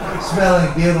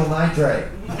 smelling butyl nitrate.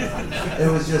 It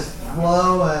was just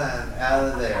flowing out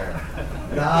of there,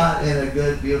 not in a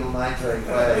good butyl nitrate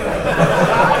way.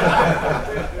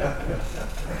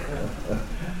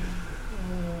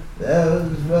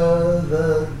 Those were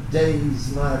the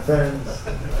days, my friends.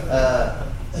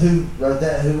 Who wrote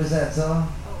that? Who was that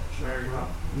song? Mary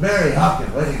Hopkins. Mary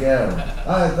Hopkins, way to go.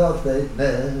 I thought they'd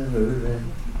never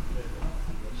end.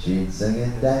 She'd sing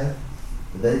it down,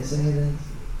 they'd sing it in.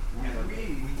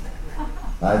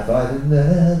 I'd fight and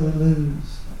never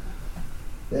lose.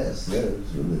 Yes,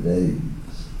 those were the days.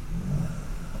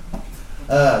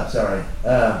 Sorry.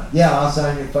 Yeah, I'll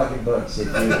sign your fucking books if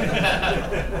you.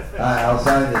 I'll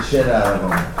sign the shit out of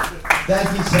them.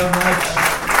 Thank you so much.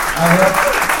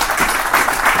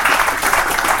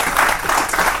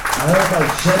 I hope I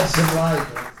shed some light.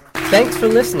 Thanks for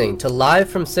listening to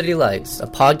Live from City Lights, a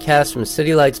podcast from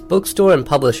City Lights Bookstore and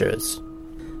Publishers.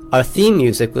 Our theme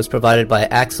music was provided by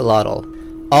Axolotl.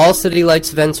 All City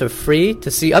Lights events are free. To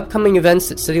see upcoming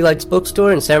events at City Lights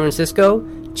Bookstore in San Francisco,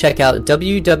 check out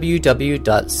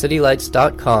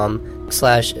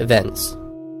www.citylights.com/events.